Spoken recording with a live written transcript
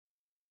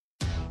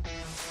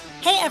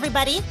Hey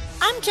everybody,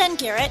 I'm Jen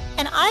Garrett,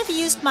 and I've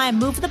used my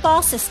Move the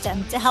Ball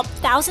system to help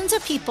thousands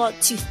of people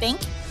to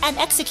think and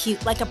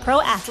execute like a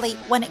pro athlete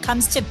when it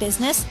comes to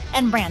business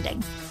and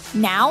branding.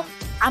 Now,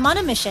 I'm on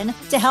a mission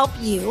to help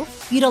you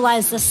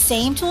utilize the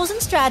same tools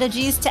and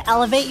strategies to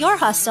elevate your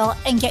hustle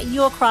and get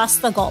you across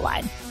the goal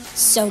line.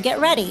 So get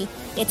ready.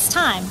 It's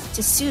time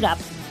to suit up,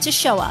 to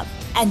show up,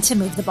 and to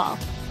move the ball.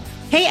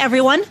 Hey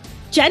everyone,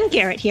 Jen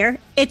Garrett here.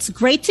 It's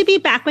great to be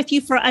back with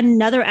you for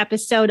another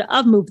episode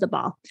of Move the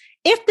Ball.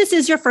 If this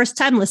is your first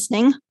time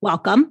listening,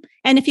 welcome.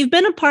 And if you've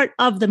been a part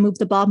of the Move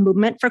the Ball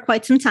movement for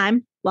quite some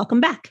time,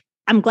 welcome back.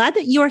 I'm glad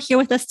that you are here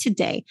with us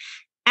today.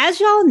 As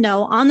y'all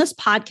know, on this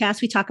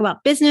podcast, we talk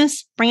about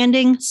business,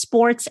 branding,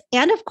 sports,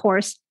 and of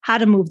course, how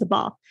to move the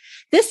ball.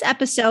 This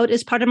episode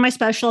is part of my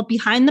special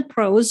Behind the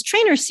Pros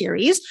trainer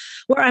series,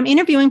 where I'm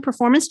interviewing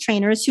performance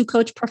trainers who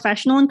coach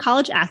professional and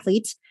college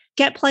athletes,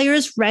 get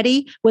players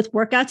ready with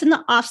workouts in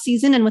the off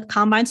season and with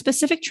combine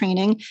specific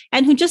training,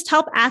 and who just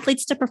help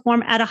athletes to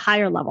perform at a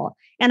higher level.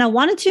 And I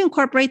wanted to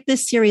incorporate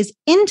this series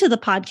into the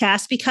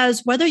podcast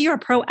because whether you're a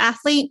pro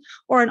athlete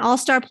or an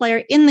all-star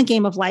player in the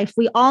game of life,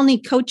 we all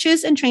need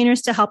coaches and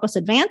trainers to help us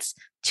advance,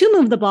 to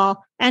move the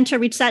ball, and to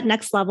reach that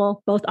next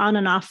level, both on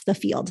and off the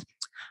field.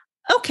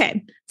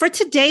 Okay, for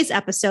today's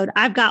episode,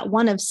 I've got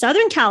one of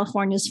Southern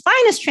California's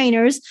finest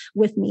trainers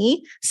with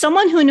me,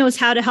 someone who knows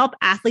how to help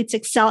athletes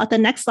excel at the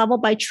next level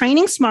by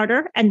training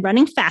smarter and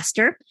running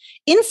faster.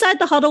 Inside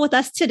the huddle with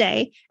us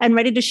today and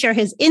ready to share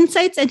his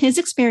insights and his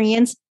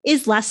experience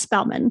is Les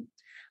Spellman.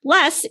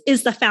 Les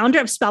is the founder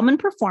of Spellman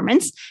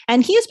Performance,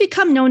 and he has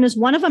become known as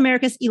one of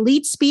America's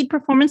elite speed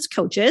performance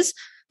coaches,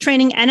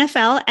 training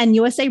NFL and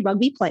USA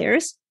rugby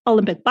players,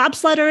 Olympic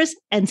bobsledders,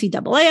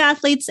 NCAA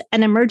athletes,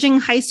 and emerging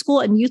high school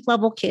and youth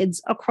level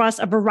kids across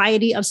a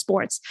variety of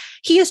sports.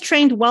 He has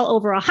trained well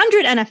over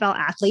 100 NFL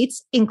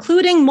athletes,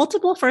 including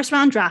multiple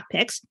first-round draft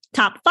picks,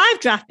 top 5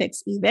 draft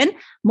picks even,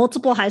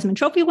 multiple Heisman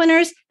Trophy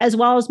winners, as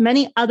well as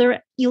many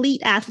other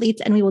elite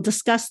athletes, and we will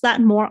discuss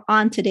that more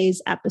on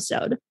today's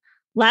episode.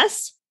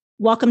 Les,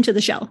 welcome to the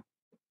show.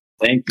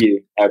 Thank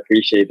you. I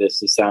appreciate this.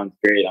 This sounds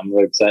great. I'm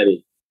really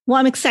excited. Well,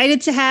 I'm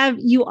excited to have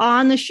you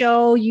on the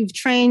show. You've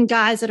trained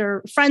guys that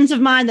are friends of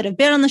mine that have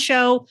been on the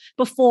show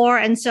before.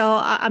 And so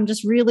I'm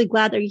just really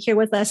glad that you're here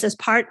with us as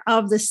part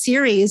of the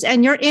series.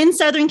 And you're in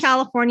Southern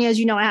California. As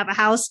you know, I have a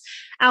house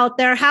out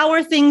there. How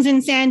are things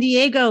in San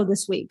Diego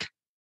this week?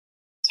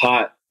 It's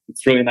hot.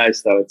 It's really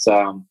nice, though. It's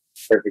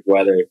perfect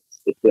weather.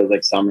 It feels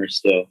like summer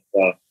still.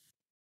 So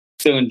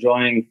still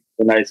enjoying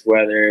the nice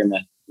weather and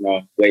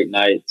the late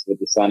nights with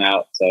the sun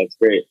out. So it's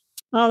great.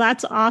 Oh,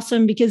 that's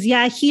awesome because,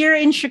 here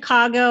in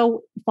Chicago,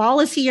 fall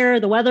is here.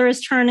 The weather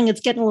is turning. It's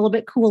getting a little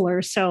bit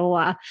cooler.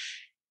 So,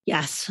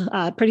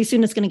 pretty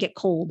soon it's going to get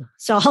cold.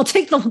 So I'll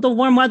take the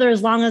warm weather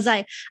as long as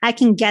I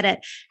can get it.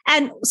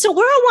 And so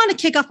where I want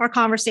to kick off our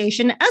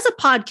conversation, as a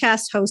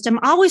podcast host, I'm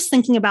always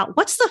thinking about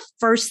what's the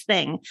first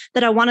thing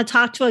that I want to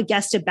talk to a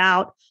guest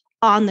about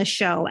on the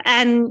show.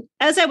 And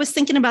as I was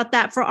thinking about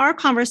that for our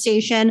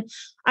conversation,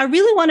 I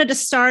really wanted to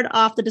start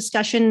off the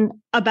discussion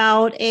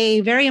about a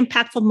very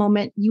impactful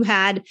moment you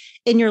had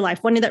in your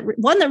life, one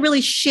that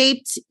really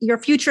shaped your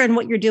future and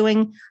what you're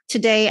doing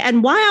today.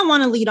 And why I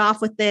want to lead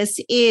off with this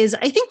is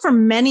I think for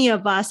many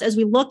of us, as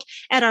we look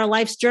at our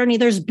life's journey,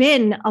 there's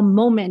been a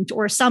moment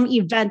or some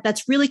event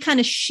that's really kind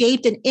of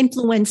shaped and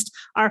influenced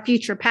our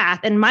future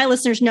path. And my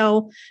listeners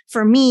know,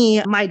 for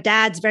me, my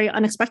dad's very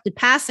unexpected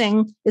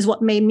passing is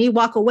what made me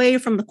walk away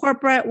from the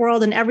corporate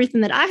world and everything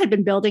that I had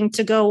been building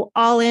to go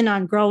all in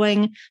on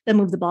growing the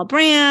Move the Ball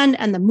brand,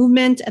 and the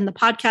movement, and the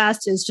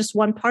podcast is just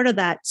one part of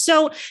that.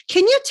 So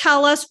can you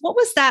tell us, what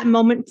was that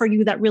moment for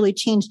you that really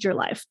changed your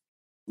life?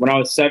 When I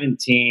was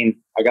 17,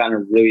 I got in a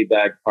really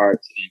bad car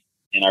accident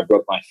and I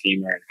broke my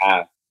femur in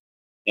half.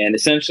 And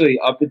essentially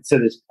up until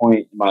this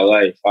point in my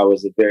life, I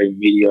was a very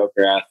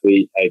mediocre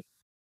athlete.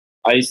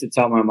 I used to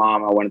tell my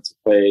mom I wanted to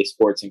play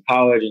sports in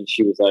college, and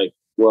she was like,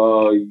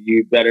 well,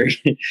 you better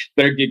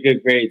get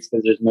good grades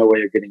because there's no way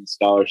you're getting a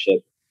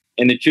scholarship.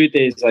 And the truth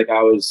is,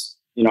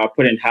 I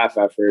put in half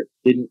effort,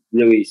 didn't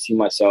really see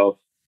myself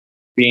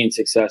being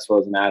successful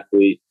as an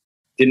athlete,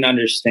 didn't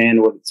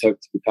understand what it took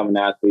to become an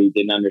athlete,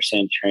 didn't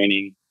understand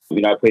training.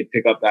 I played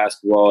pickup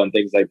basketball and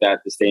things like that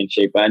to stay in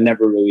shape, but I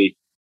never really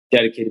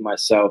dedicated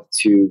myself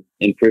to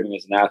improving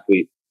as an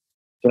athlete.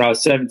 So when I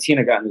was 17,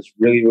 I got in this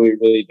really, really,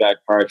 really bad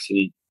car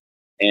accident.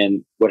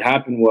 And what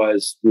happened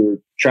was we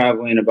were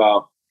traveling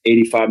about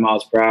 85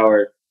 miles per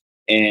hour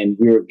and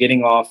we were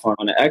getting off on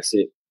an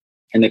exit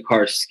and the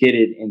car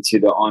skidded into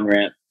the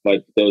on-ramp,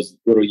 like those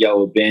little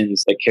yellow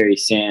bins that carry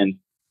sand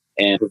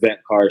and prevent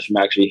cars from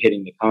actually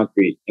hitting the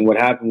concrete. And what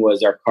happened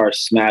was our car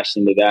smashed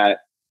into that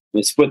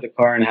and it split the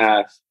car in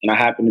half. And I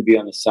happened to be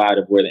on the side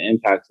of where the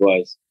impact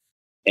was.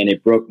 And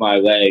it broke my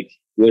leg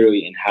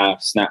literally in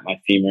half, snapped my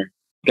femur.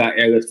 Got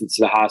airlifted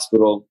to the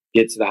hospital,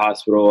 get to the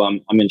hospital.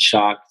 I'm in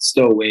shock,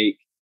 still awake.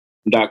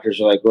 And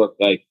doctors are like, look,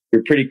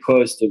 you're pretty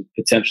close to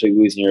potentially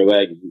losing your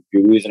leg.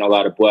 You're losing a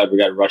lot of blood. We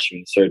got to rush you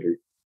into surgery.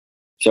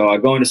 So I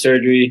go into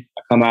surgery.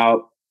 I come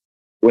out,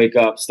 wake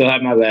up, still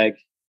have my leg.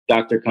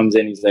 doctor comes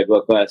in. He's like,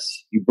 look,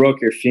 Les, you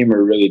broke your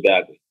femur really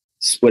badly,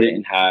 split it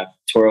in half,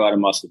 tore a lot of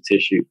muscle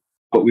tissue,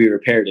 but we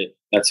repaired it.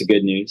 That's the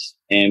good news.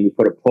 And we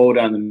put a pole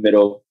down the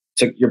middle,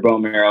 took your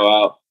bone marrow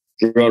out,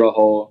 drilled a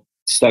hole,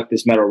 stuck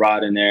this metal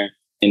rod in there,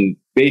 and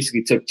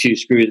basically took 2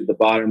 screws at the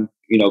bottom,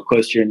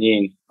 close to your knee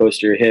and close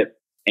to your hip,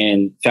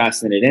 and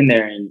fastened it in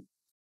there. And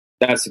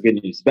that's the good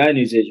news. The bad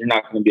news is you're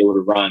not going to be able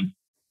to run.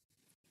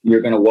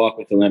 You're going to walk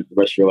with a limp the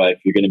rest of your life.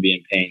 You're going to be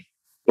in pain.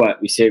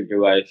 But we saved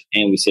your life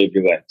and we saved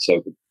your leg.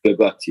 So good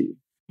luck to you.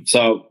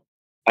 So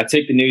I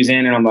take the news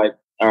in and I'm like,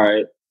 all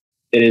right,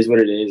 it is what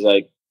it is.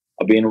 Like,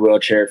 I'll be in a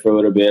wheelchair for a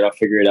little bit. I'll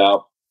figure it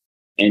out.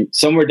 And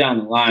somewhere down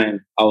the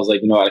line, I was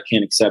like, I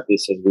can't accept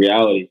this as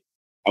reality.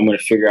 I'm going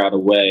to figure out a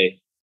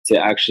way to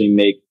actually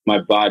make my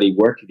body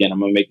work again. I'm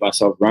going to make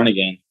myself run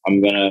again.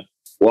 I'm going to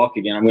walk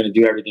again. I'm going to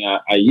do everything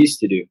I used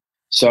to do.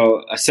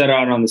 So I set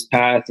out on this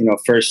path.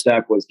 First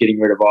step was getting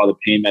rid of all the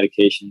pain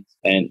medications.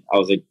 And I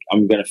was like,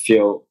 I'm going to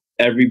feel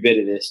every bit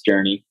of this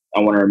journey.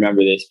 I want to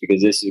remember this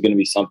because this is going to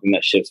be something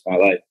that shifts my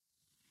life.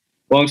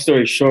 Long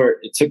story short,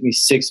 it took me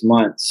 6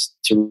 months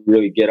to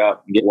really get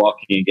up and get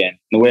walking again.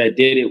 And the way I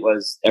did it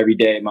was every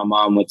day my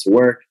mom went to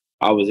work.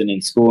 I wasn't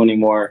in school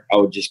anymore. I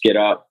would just get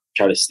up,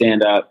 try to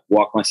stand up,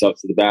 walk myself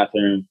to the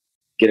bathroom,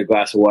 get a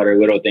glass of water,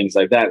 little things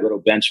like that,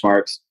 little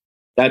benchmarks.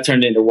 That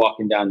turned into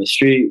walking down the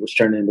street, which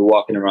turned into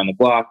walking around the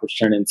block, which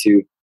turned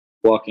into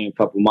walking a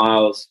couple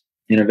miles.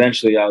 And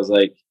eventually I was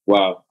like,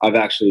 wow, I've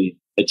actually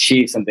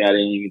achieved something I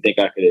didn't even think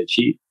I could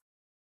achieve.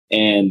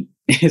 And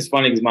it's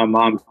funny because my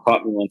mom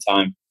caught me one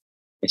time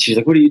and she's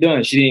like, what are you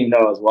doing? She didn't even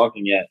know I was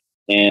walking yet.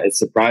 And it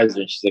surprised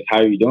her. She's like, how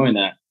are you doing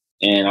that?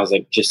 And I was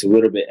like, just a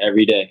little bit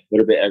every day.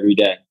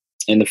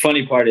 And the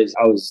funny part is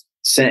I was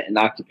sent an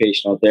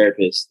occupational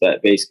therapist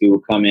that basically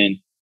would come in.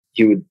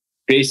 He would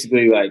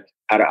basically like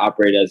how to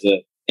operate as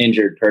a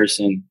injured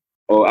person,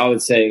 or I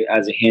would say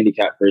as a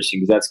handicapped person,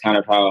 because that's kind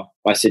of how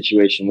my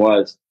situation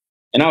was.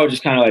 And I would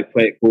just kind of like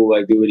play it cool,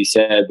 like do what he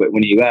said. But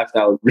when he left,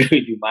 I would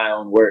really do my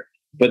own work.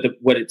 But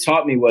what it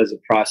taught me was a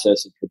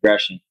process of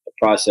progression, a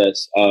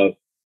process of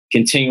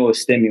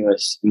continuous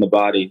stimulus in the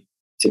body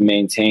to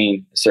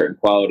maintain a certain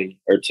quality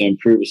or to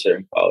improve a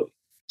certain quality.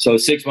 So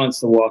 6 months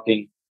to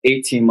walking,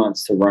 18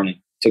 months to running.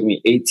 It took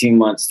me 18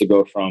 months to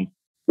go from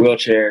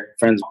wheelchair,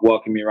 friends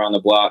walking me around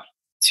the block,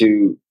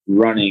 to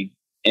running.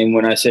 And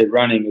when I say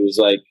running, it was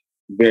like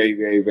very,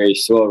 very, very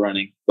slow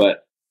running.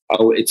 But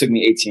it took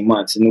me 18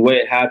 months. And the way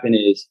it happened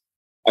is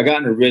I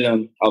got in a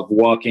rhythm of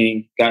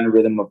walking, got in a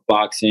rhythm of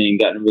boxing,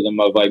 got in a rhythm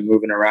of like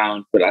moving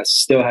around, but I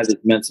still had this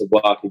mental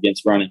block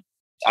against running.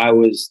 I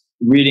was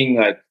reading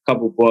like a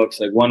couple books.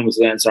 Like one was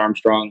Lance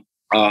Armstrong.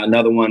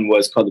 Another one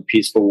was called The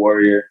Peaceful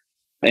Warrior.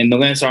 And the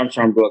Lance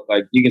Armstrong book,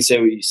 like you can say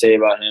what you say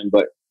about him,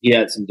 but he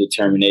had some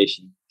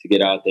determination to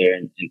get out there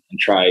and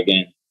try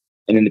again.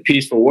 And then the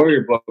Peaceful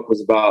Warrior book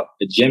was about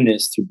a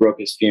gymnast who broke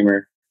his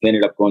femur and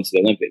ended up going to the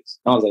Olympics.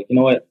 And I was like, you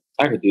know what?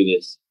 I could do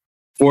this.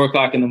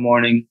 4:00 in the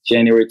morning,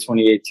 January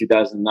 28,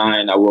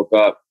 2009, I woke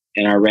up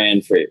and I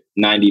ran for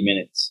 90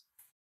 minutes.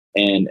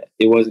 And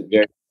it wasn't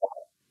very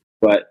hard,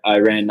 but I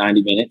ran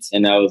 90 minutes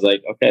and I was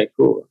like, okay,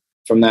 cool.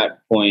 From that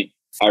point,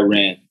 I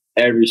ran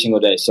every single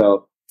day.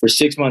 So for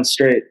 6 months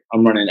straight,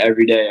 I'm running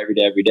every day.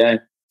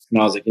 And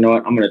I was like, you know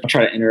what? I'm going to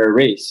try to enter a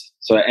race.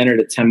 So I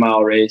entered a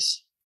 10-mile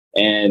race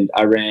and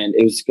I ran.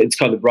 It's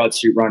called the Broad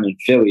Street Run in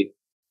Philly,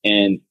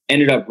 and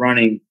ended up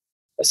running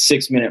a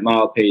 6-minute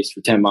mile pace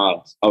for 10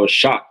 miles. I was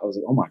shocked. I was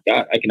like, oh my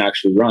God, I can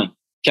actually run.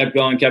 Kept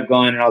going.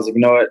 And I was like,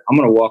 you know what? I'm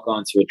going to walk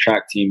on to a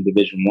track team,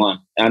 Division I.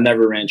 I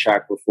never ran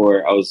track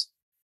before. I was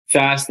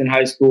fast in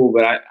high school,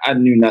 but I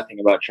knew nothing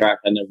about track.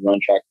 I never run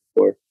track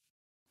before.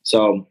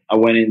 So I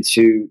went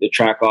into the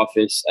track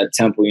office at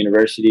Temple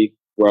University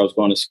where I was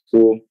going to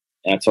school.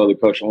 And I told the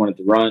coach I wanted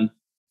to run.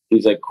 He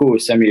was like, cool,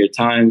 send me your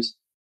times.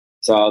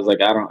 So I was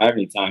like, I don't have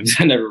any times.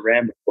 I never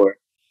ran before.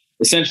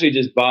 Essentially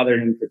just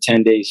bothered him for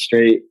 10 days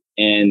straight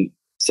and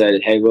said,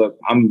 hey, look,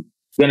 I'm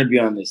going to be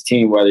on this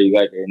team whether you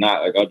like it or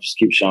not. Like, I'll just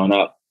keep showing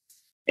up.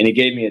 And he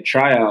gave me a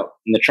tryout.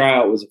 And the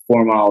tryout was a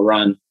 4-mile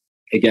run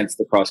against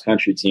the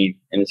cross-country team.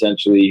 And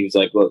essentially he was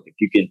like, look, if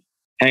you can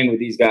hang with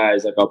these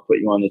guys, like I'll put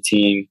you on the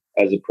team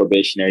as a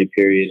probationary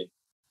period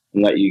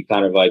and let you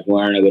kind of like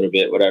learn a little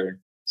bit, whatever.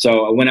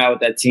 So I went out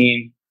with that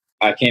team.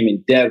 I came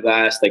in dead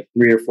last, like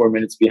 3 or 4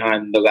 minutes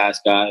behind the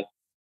last guy.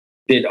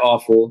 Did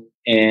awful.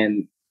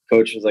 And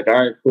coach was like, all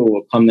right, cool.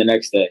 We'll come the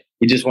next day.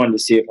 He just wanted to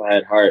see if I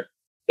had heart.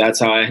 That's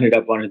how I ended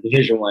up on a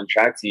Division I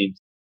track team.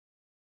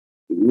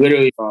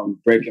 Literally from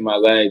breaking my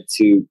leg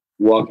to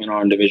walking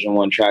on a Division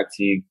I track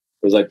team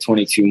was like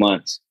 22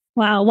 months.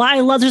 Wow.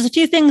 Well, there's a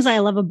few things I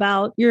love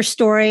about your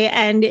story.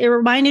 And it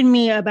reminded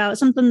me about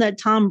something that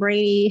Tom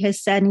Brady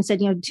has said. And he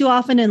said, too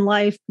often in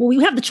life,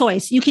 we have the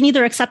choice. You can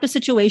either accept a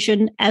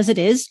situation as it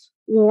is,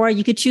 or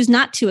you could choose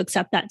not to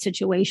accept that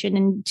situation.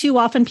 And too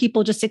often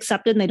people just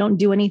accept it and they don't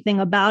do anything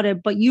about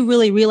it. But you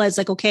really realize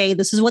like, okay,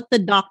 this is what the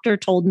doctor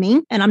told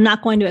me, and I'm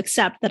not going to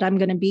accept that I'm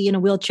going to be in a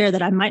wheelchair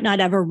that I might not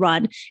ever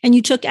run. And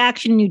you took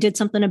action and you did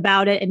something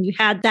about it. And you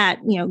had that,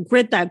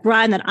 grit, that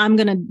grind that I'm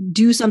going to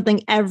do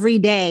something every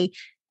day.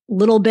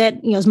 little bit,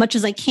 as much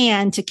as I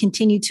can to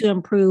continue to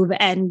improve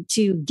and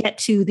to get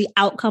to the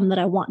outcome that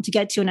I want to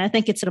get to. And I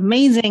think it's an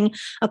amazing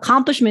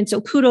accomplishment. So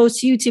kudos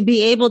to you to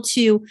be able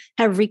to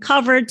have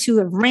recovered, to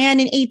have ran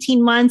in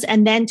 18 months,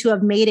 and then to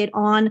have made it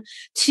on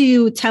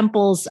to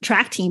Temple's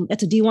track team.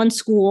 It's a D1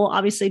 school,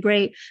 obviously a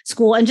great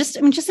school, and just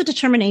a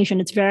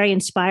determination. It's very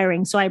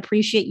inspiring. So I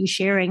appreciate you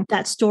sharing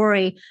that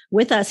story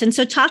with us. And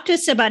so talk to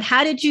us about,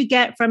 how did you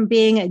get from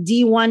being a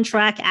D1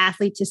 track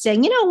athlete to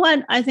saying, you know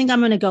what, I think I'm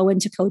going to go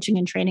into coaching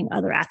and training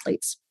other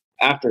athletes?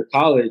 After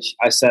college,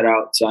 I set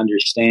out to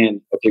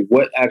understand, okay,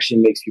 what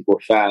actually makes people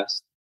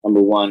fast,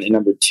 number one. And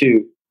number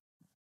two,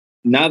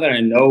 now that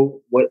I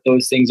know what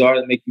those things are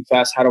that make you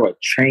fast, how do I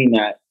train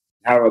that?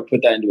 How do I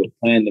put that into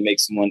a plan to make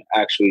someone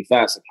actually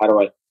fast? Like, how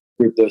do I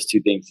group those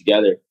two things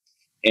together?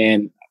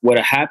 And what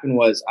happened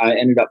was I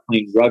ended up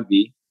playing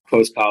rugby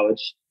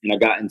post-college, and I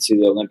got into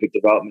the Olympic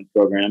development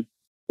program,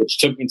 which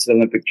took me to the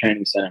Olympic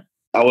Training Center.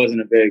 I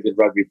wasn't a very good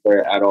rugby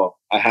player at all.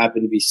 I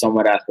happened to be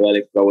somewhat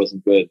athletic, but I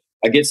wasn't good.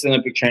 I get to the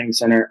Olympic Training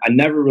Center. I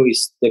never really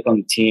stick on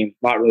the team,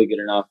 not really good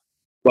enough.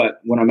 But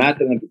when I'm at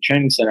the Olympic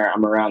Training Center,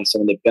 I'm around some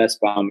of the best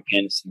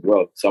biomechanics in the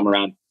world. So I'm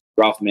around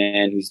Ralph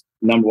Mann, who's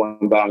number one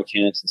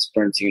biomechanist and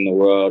sprinting in the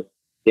world.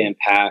 Dan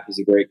Paff is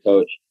a great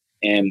coach.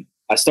 And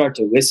I start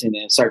to listen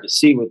and start to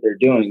see what they're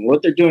doing.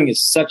 What they're doing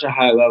is such a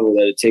high level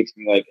that it takes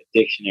me like a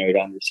dictionary to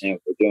understand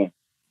what they're doing.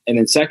 And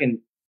then second,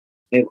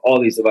 they have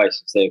all these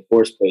devices. They have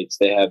force plates.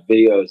 They have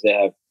videos. They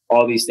have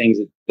all these things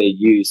that they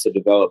use to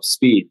develop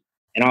speed.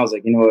 And I was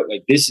like, you know what,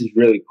 like, this is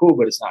really cool,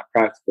 but it's not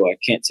practical. I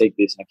can't take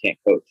this and I can't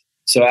coach.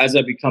 So as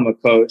I become a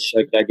coach,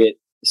 like, I get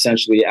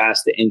essentially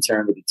asked to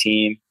intern with the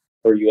team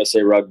for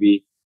USA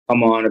Rugby,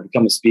 come on and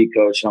become a speed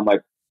coach. And I'm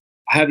like,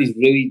 I have these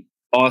really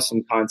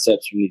awesome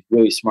concepts from these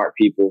really smart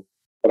people,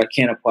 but I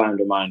can't apply them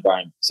to my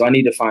environment. So I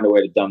need to find a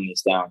way to dumb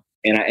this down.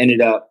 And I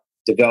ended up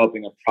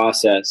developing a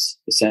process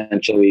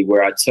essentially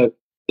where I took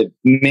the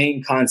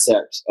main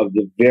concepts of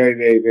the very,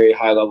 very, very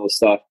high level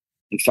stuff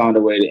and found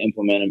a way to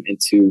implement them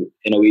into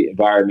an elite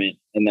environment.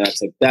 And then I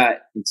took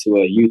that into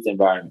a youth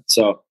environment.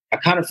 So I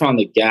kind of found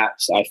the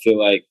gaps, I feel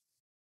like,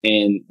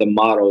 in the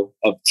model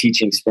of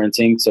teaching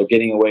sprinting. So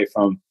getting away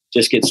from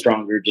just get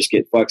stronger, just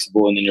get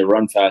flexible, and then you'll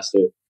run faster.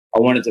 I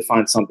wanted to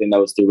find something that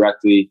was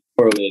directly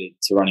correlated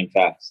to running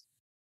fast.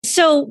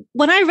 So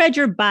when I read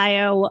your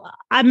bio,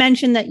 I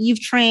mentioned that you've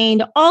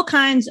trained all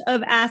kinds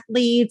of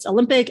athletes,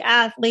 Olympic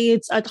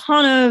athletes, a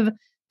ton of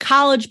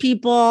college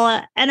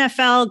people,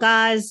 NFL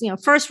guys,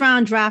 first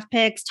round draft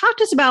picks. Talk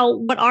to us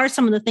about what are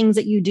some of the things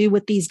that you do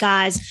with these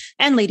guys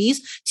and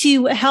ladies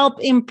to help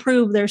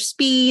improve their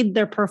speed,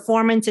 their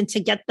performance, and to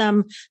get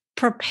them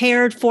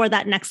prepared for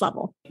that next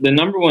level. The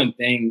number one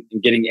thing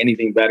in getting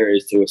anything better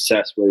is to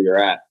assess where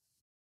you're at.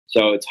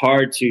 So it's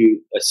hard to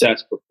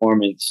assess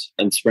performance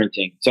in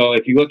sprinting. So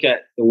if you look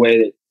at the way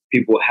that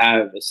people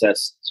have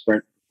assessed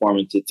sprint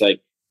performance, it's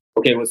like,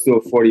 okay, let's do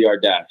a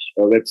 40-yard dash,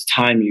 or let's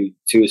time you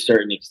to a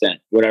certain extent,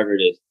 whatever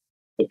it is.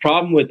 The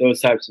problem with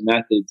those types of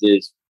methods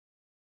is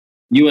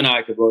you and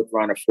I could both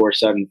run a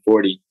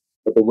 4.740,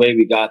 but the way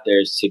we got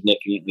there is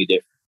significantly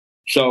different.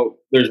 So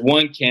there's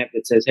one camp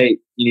that says, hey,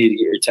 you need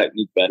to get your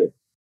technique better.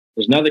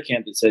 There's another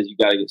camp that says you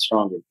got to get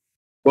stronger.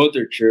 Both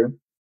are true.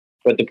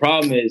 But the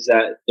problem is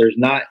that there's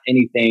not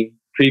anything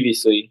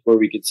previously where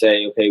we could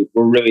say, okay,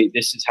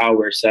 this is how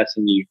we're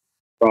assessing you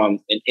from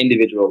an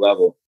individual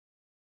level.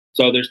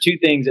 So there's two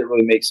things that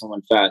really make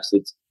someone fast.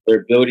 It's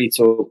their ability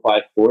to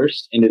apply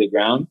force into the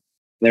ground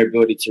and their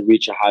ability to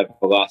reach a high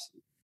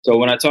velocity. So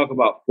when I talk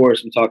about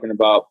force, I'm talking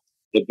about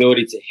the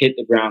ability to hit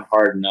the ground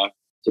hard enough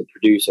to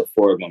produce a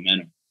forward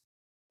momentum.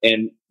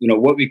 And,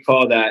 what we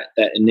call that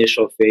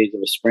initial phase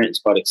of a sprint is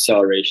called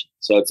acceleration.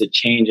 So it's a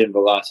change in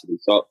velocity.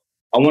 So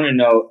I want to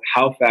know,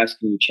 how fast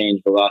can you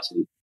change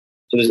velocity?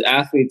 So there's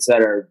athletes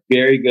that are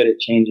very good at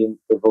changing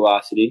the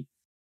velocity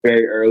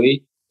very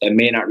early that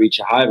may not reach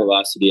a high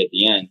velocity at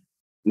the end.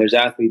 And there's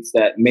athletes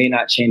that may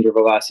not change their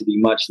velocity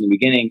much in the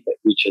beginning, but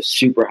reach a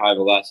super high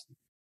velocity.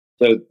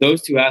 So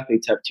those two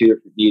athletes have two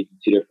different needs and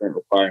two different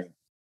requirements.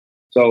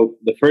 So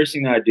the first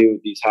thing that I do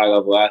with these high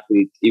level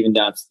athletes, even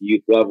down to the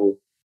youth level,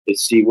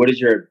 is see what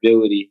is your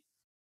ability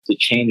to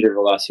change your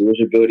velocity? What's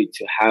your ability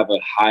to have a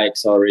high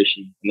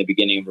acceleration in the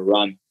beginning of a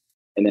run?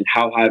 And then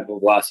how high of a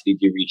velocity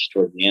do you reach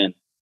toward the end?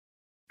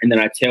 And then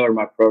I tailor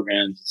my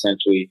programs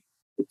essentially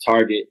to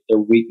target their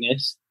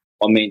weakness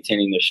while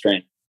maintaining their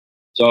strength.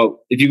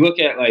 So if you look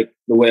at like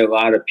the way a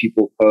lot of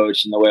people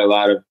coach and the way a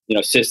lot of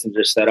systems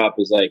are set up,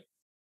 is like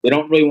they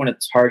don't really want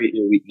to target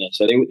your weakness.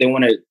 So they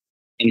want to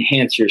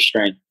enhance your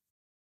strength.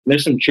 And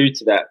there's some truth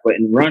to that. But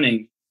in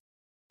running,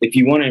 if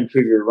you want to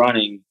improve your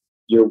running,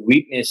 your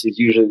weakness is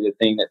usually the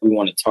thing that we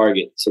want to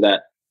target so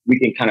that we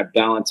can kind of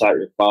balance out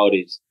your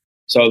qualities.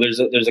 So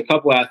there's a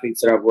couple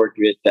athletes that I've worked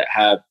with that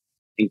have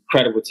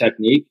incredible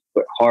technique,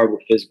 but horrible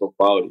physical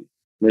quality.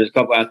 And there's a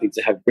couple athletes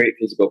that have great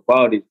physical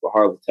qualities, but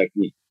horrible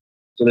technique.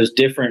 So there's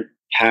different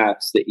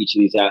paths that each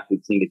of these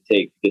athletes need to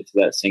take to get to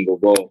that single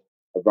goal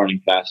of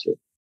running faster.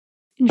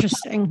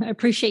 Interesting. I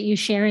appreciate you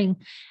sharing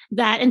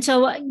that. And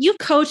so you've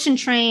coached and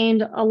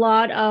trained a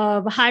lot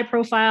of high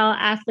profile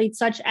athletes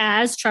such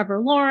as Trevor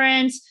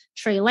Lawrence,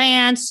 Trey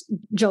Lance,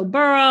 Joe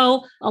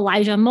Burrow,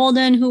 Elijah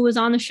Molden, who was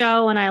on the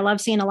show. And I love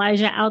seeing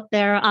Elijah out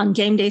there on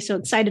game day. So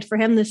excited for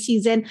him this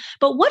season.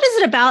 But what is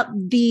it about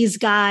these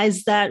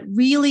guys that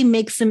really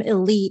makes them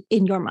elite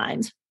in your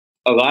mind?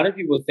 A lot of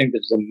people think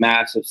there's a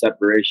massive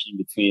separation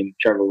between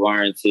Trevor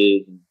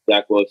Lawrence's and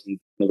Zach Wilson's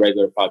and the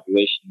regular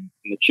population.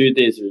 And the truth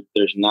is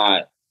there's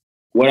not.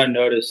 What I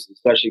noticed,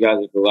 especially guys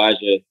like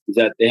Elijah, is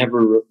that they have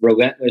a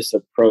relentless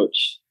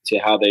approach to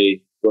how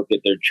they look at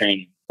their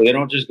training. So they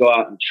don't just go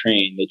out and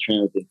train. They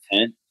train with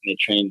intent, and they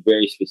train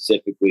very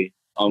specifically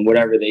on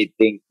whatever they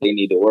think they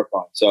need to work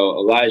on. So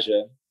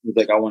Elijah was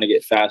like, I want to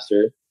get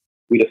faster.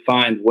 We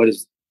defined what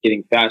is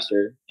getting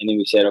faster, and then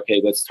we said,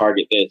 okay, let's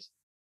target this.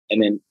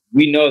 And then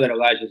we know that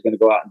Elijah is going to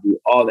go out and do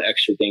all the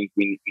extra things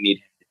we need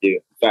him to do.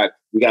 In fact,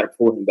 we got to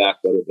pull him back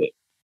a little bit.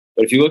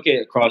 But if you look at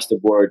it across the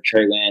board,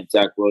 Trey Lance,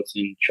 Zach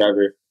Wilson,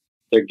 Trevor,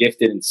 they're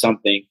gifted in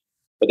something,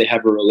 but they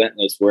have a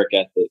relentless work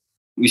ethic.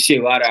 We see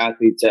a lot of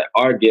athletes that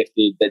are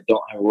gifted that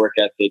don't have a work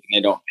ethic and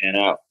they don't pan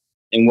out.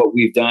 And what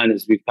we've done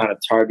is we've kind of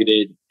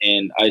targeted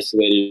and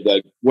isolated,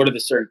 like, what are the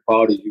certain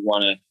qualities we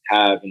want to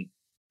have in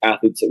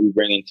athletes that we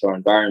bring into our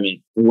environment.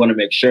 We want to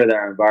make sure that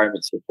our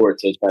environment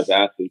supports those types of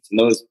athletes. And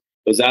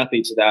those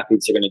athletes are the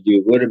athletes that are going to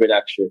do a little bit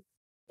extra.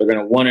 They're going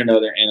to want to know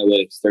their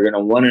analytics. They're going to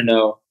want to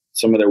know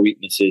some of their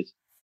weaknesses.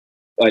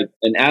 Like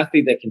an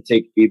athlete that can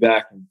take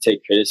feedback and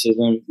take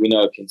criticism, we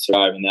know it can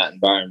survive in that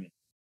environment.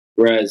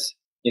 Whereas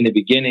in the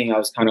beginning, I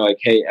was kind of like,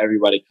 hey,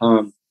 everybody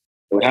come.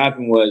 What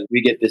happened was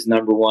we get this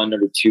number one,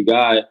 number two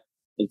guy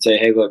and say,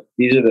 hey, look,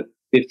 these are the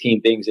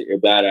 15 things that you're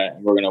bad at,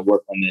 and we're going to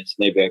work on this.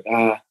 And they'd be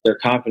like, their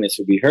confidence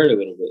would be hurt a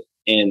little bit.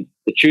 And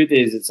the truth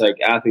is, it's like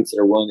athletes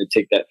that are willing to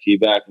take that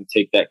feedback and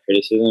take that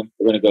criticism,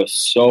 they're going to go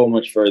so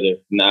much further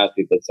than the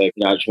athlete that's like,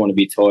 I just want to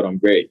be told I'm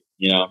great,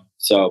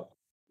 So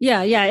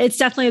Yeah. It's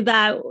definitely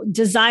that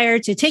desire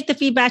to take the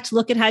feedback, to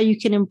look at how you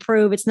can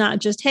improve. It's not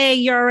just, hey,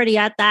 you're already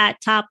at that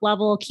top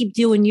level, keep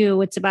doing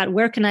you. It's about,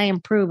 where can I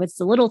improve? It's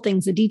the little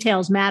things, the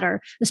details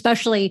matter,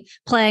 especially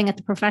playing at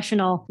the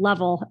professional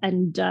level.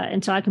 And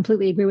so I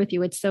completely agree with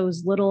you. It's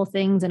those little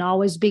things, and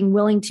always being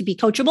willing to be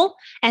coachable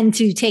and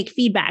to take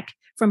feedback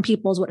from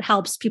people is what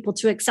helps people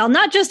to excel,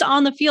 not just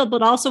on the field,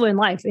 but also in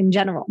life in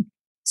general.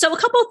 So a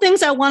couple of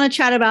things I want to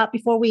chat about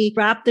before we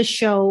wrap the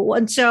show.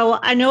 And so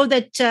I know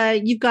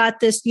that you've got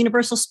this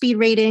universal speed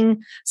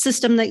rating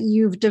system that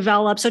you've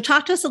developed. So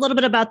talk to us a little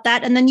bit about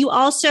that. And then you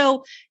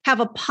also have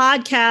a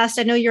podcast.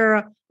 I know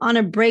you're on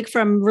a break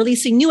from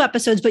releasing new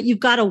episodes, but you've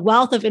got a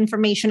wealth of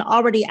information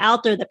already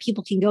out there that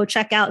people can go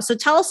check out. So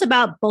tell us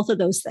about both of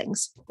those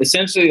things.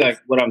 Essentially, like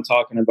what I'm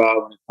talking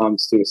about when it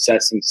comes to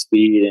assessing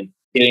speed and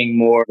getting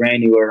more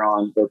granular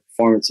on their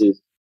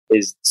performances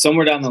is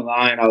somewhere down the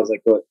line, I was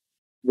like, look,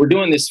 we're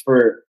doing this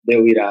for the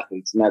elite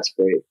athletes, and that's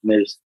great. And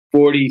there's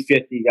 40,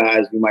 50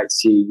 guys we might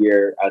see a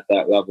year at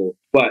that level.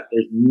 But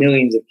there's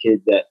millions of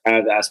kids that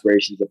have the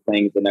aspirations of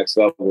playing at the next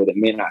level that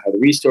may not have the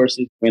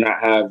resources, may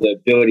not have the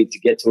ability to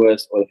get to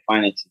us, or the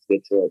finances to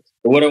get to us.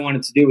 But what I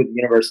wanted to do with the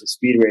universal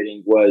speed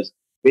rating was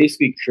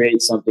basically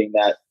create something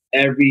that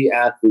every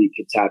athlete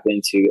could tap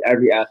into,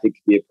 every athlete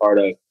could be a part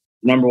of.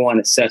 Number one,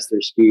 assess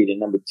their speed,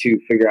 and number two,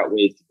 figure out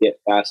ways to get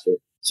faster.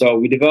 So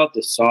we developed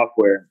a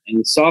software,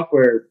 and the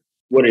software,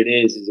 what it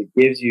is it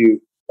gives you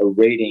a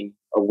rating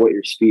of what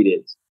your speed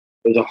is.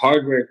 There's a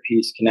hardware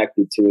piece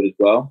connected to it as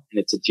well,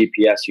 and it's a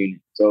GPS unit.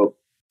 So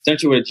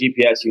essentially what a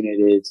GPS unit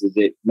is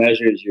it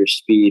measures your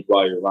speed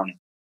while you're running.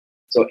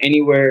 So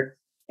anywhere,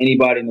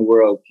 anybody in the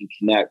world can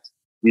connect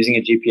using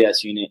a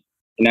GPS unit,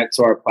 connect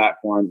to our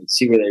platform, and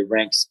see where they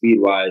rank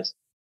speed-wise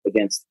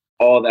against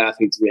all the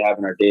athletes we have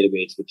in our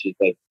database, which is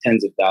like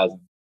tens of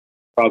thousands,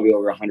 probably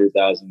over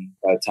 100,000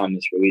 by the time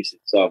this releases.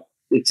 So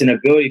it's an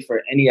ability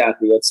for any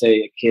athlete, let's say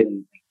a kid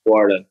in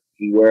Florida,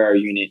 can wear our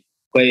unit,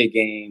 play a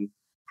game,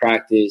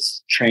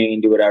 practice, train,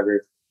 do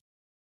whatever,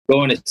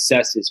 go and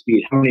assess his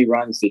speed. How many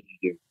runs did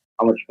you do?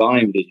 How much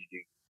volume did you do?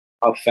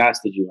 How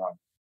fast did you run?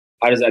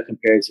 How does that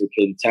compare to a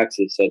kid in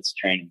Texas that's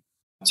training?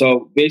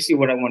 So basically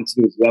what I wanted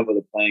to do is level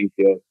the playing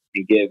field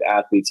and give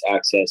athletes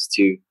access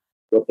to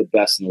what the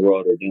best in the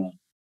world are doing.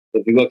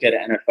 If you look at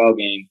an NFL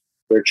game,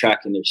 they're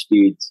tracking their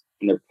speeds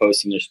and they're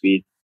posting their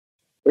speed.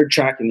 They're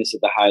tracking this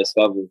at the highest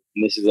level,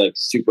 and this is like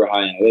super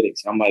high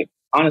analytics. And I'm like,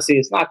 honestly,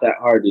 it's not that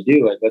hard to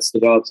do. Like, let's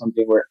develop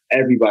something where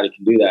everybody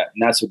can do that.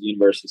 And that's what the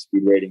universal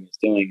speed rating is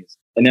doing.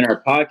 And then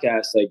our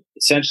podcast, like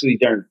essentially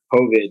during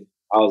COVID,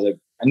 I was like,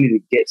 I need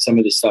to get some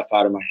of this stuff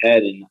out of my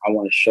head. And I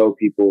want to show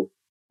people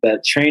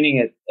that training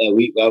at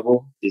elite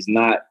level is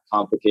not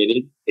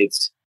complicated.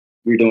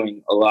 You're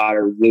doing a lot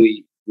of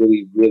really,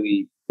 really,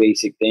 really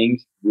basic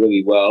things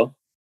really well.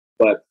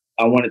 But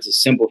I wanted to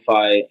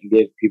simplify it and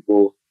give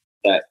people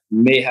that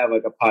may have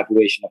like a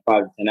population of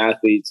 5 to 10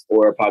 athletes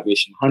or a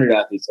population of 100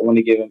 athletes, I want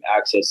to give them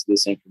access to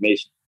this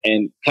information.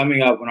 And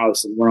coming up when I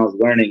was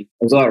learning,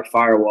 there was a lot of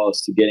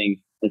firewalls to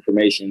getting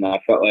information. I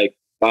felt like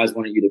guys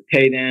wanted you to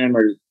pay them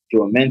or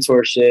do a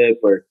mentorship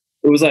or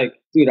it was like,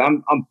 dude,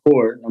 I'm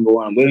poor. Number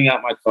one, I'm living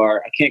out my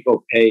car. I can't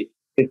go pay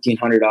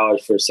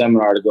 $1,500 for a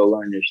seminar to go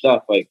learn your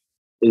stuff. Like,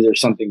 is there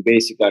something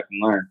basic I can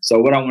learn? So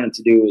what I wanted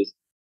to do is,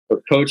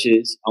 for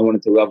coaches, I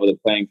wanted to level the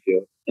playing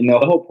field. And the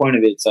whole point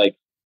of it's like,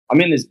 I'm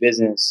in this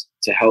business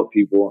to help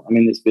people. I'm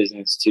in this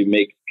business to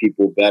make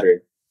people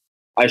better.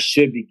 I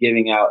should be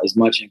giving out as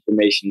much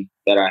information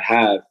that I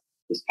have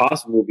as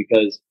possible,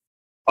 because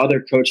other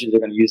coaches are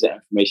going to use that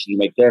information to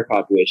make their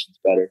populations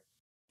better.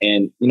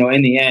 And,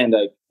 in the end,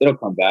 like, it'll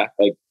come back.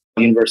 Like,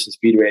 Universal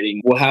Speed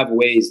Rating will have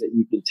ways that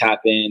you can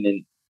tap in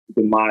and you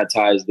can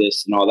monetize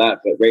this and all that.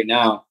 But right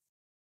now,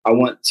 I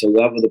want to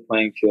level the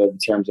playing field in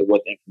terms of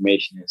what the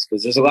information is,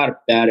 because there's a lot of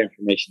bad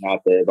information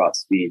out there about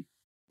speed.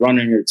 Run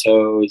on your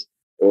toes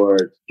or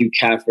do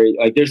calf rate.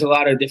 Like, there's a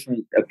lot of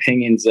different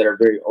opinions that are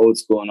very old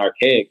school and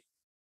archaic,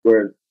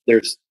 where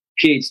there's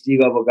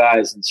PhD level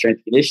guys in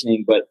strength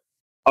conditioning, but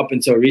up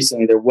until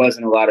recently, there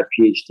wasn't a lot of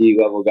PhD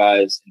level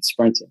guys in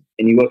sprinting.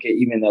 And you look at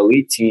even the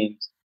elite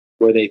teams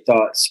where they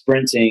thought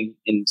sprinting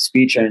and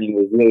speed training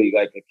was really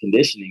like a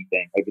conditioning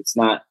thing. Like, it's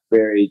not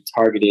very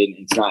targeted and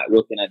it's not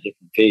looking at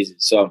different phases.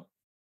 So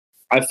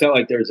I felt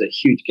like there was a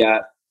huge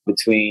gap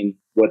between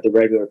what the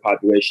regular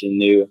population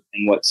knew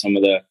and what some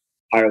of the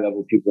higher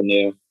level people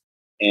knew.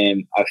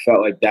 And I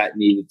felt like that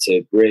needed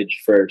to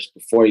bridge first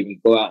before you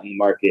can go out in the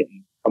market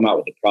and come out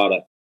with a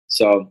product.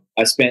 So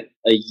I spent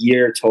a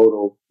year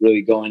total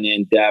really going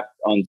in depth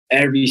on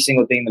every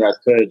single thing that I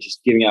could,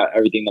 just giving out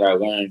everything that I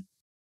learned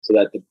so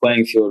that the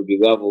playing field would be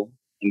level.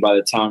 And by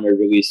the time we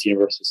release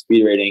Universal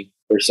Speed Rating,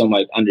 there's some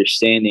like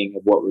understanding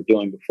of what we're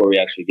doing before we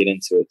actually get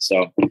into it.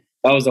 So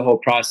that was the whole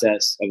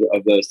process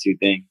of those two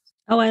things.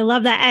 Oh, I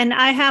love that. And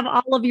I have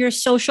all of your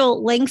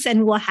social links,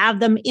 and we'll have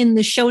them in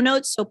the show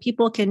notes so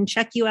people can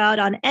check you out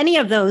on any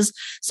of those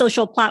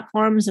social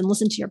platforms and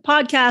listen to your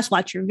podcast,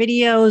 watch your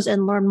videos,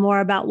 and learn more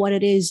about what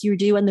it is you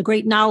do and the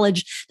great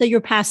knowledge that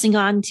you're passing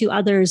on to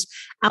others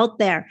out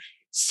there.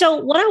 So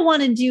what I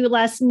want to do,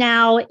 Les,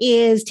 now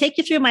is take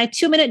you through my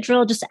 2-minute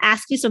drill, just to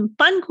ask you some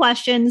fun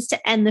questions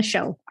to end the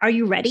show. Are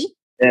you ready?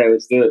 Yeah,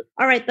 let's do it.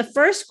 All right. The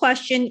first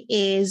question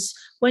is,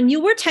 when you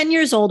were 10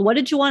 years old, what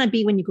did you want to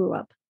be when you grew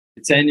up?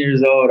 At 10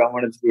 years old, I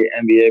wanted to be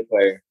an NBA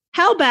player.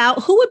 How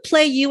about, who would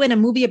play you in a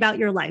movie about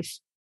your life?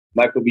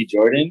 Michael B.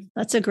 Jordan.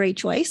 That's a great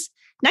choice.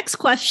 Next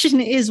question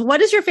is,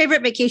 what is your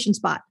favorite vacation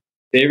spot?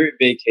 Favorite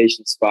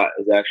vacation spot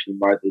is actually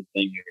Martha's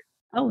Vineyard.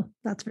 Oh,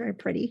 that's very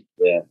pretty.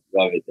 Yeah,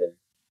 love it there.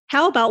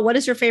 How about, what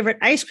is your favorite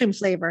ice cream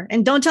flavor?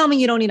 And don't tell me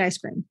you don't eat ice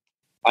cream.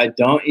 I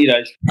don't eat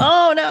ice cream.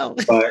 Oh, no.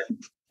 But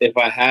if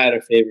I had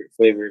a favorite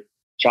flavor,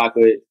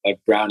 chocolate, like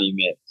brownie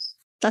mix.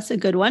 That's a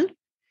good one.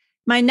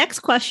 My next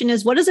question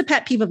is, what is a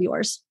pet peeve of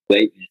yours?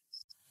 Lateness.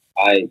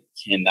 I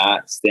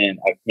cannot stand,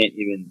 I can't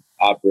even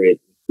operate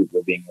with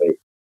people being late.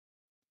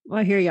 Well,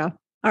 I hear you.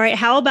 All right.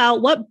 How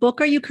about, what book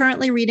are you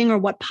currently reading, or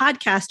what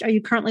podcast are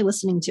you currently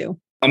listening to?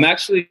 I'm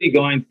actually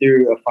going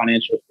through a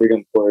financial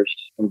freedom course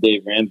from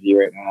Dave Ramsey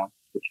right now,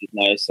 which is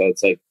nice. So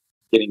it's like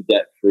getting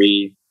debt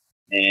free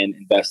and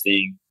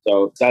investing.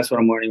 So that's what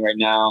I'm learning right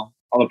now.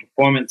 On the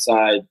performance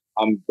side,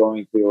 I'm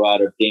going through a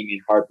lot of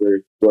Damian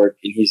Harper's work,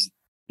 and he's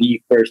the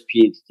first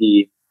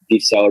PhD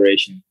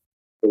deceleration.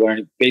 So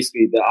learning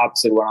basically the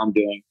opposite of what I'm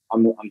doing.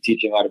 I'm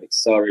teaching a lot of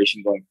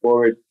acceleration going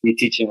forward. He's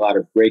teaching a lot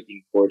of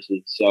braking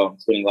courses. So I'm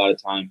spending a lot of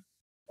time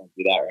going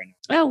through that right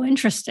now. Oh,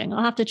 interesting.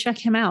 I'll have to check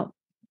him out.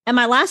 And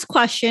my last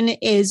question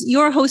is,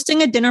 you're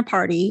hosting a dinner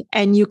party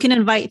and you can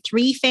invite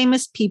 3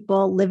 famous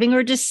people, living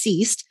or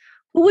deceased.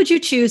 Who would you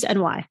choose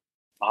and why?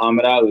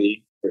 Muhammad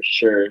Ali, for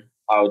sure.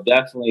 I would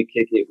definitely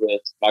kick it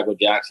with Michael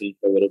Jackson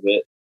for a little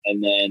bit.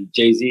 And then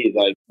Jay-Z is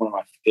like one of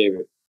my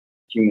favorite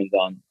humans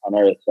on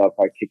earth. So I'll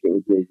probably kick it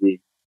with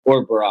Jay-Z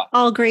or Barack.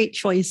 All great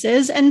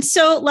choices. And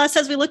so, Les,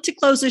 as we look to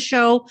close the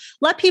show,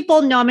 let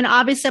people know, I mean,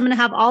 obviously I'm going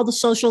to have all the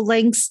social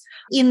links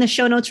in the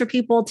show notes for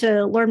people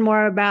to learn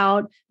more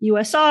about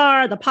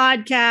USR, the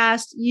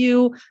podcast,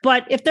 you.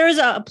 But if there's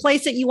a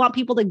place that you want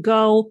people to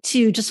go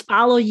to just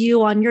follow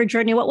you on your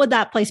journey, what would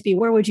that place be?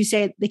 Where would you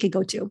say they could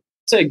go to?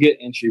 I'd say a good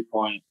entry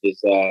point is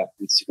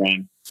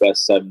Instagram,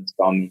 Wes7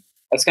 Spellman.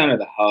 That's kind of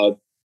the hub.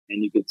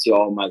 And you can see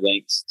all my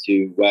links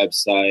to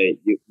website,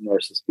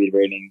 Universal Speed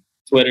Rating,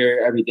 Twitter,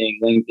 everything,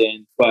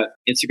 LinkedIn. But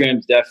Instagram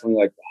is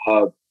definitely like the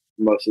hub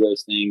for most of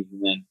those things.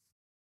 And then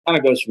kind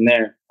of goes from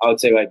there. I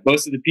would say like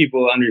most of the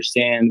people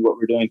understand what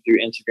we're doing through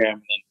Instagram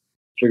and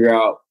then figure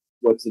out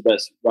what's the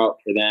best route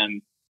for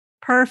them.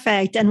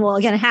 Perfect. And we'll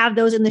again have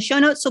those in the show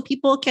notes so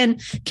people can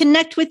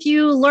connect with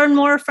you, learn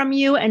more from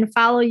you, and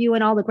follow you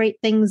and all the great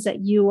things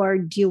that you are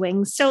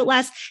doing. So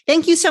Les,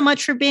 thank you so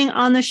much for being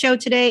on the show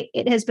today.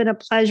 It has been a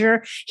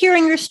pleasure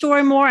hearing your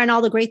story more and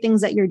all the great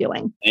things that you're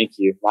doing. Thank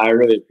you. I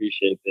really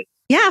appreciate it.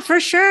 Yeah, for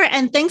sure.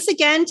 And thanks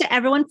again to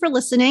everyone for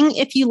listening.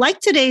 If you like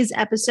today's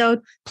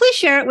episode, please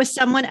share it with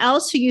someone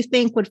else who you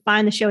think would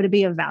find the show to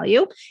be of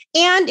value.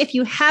 And if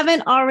you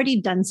haven't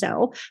already done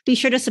so, be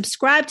sure to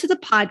subscribe to the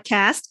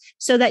podcast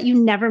so that you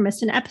never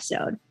miss an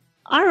episode.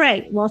 All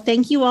right. Well,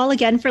 thank you all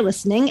again for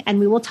listening, and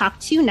we will talk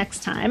to you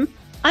next time.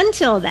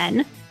 Until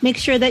then, make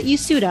sure that you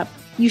suit up,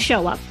 you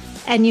show up,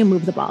 and you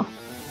move the ball.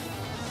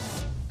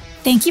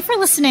 Thank you for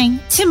listening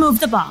to Move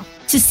the Ball.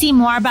 To see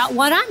more about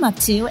what I'm up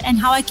to and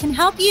how I can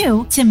help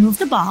you to move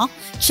the ball,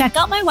 check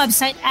out my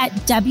website at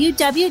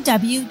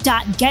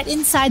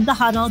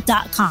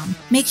www.getinsidethehuddle.com.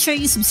 Make sure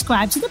you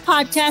subscribe to the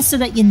podcast so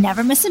that you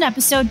never miss an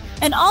episode,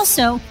 and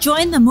also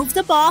join the Move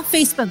the Ball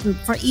Facebook group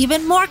for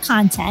even more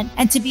content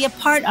and to be a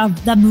part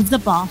of the Move the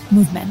Ball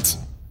movement.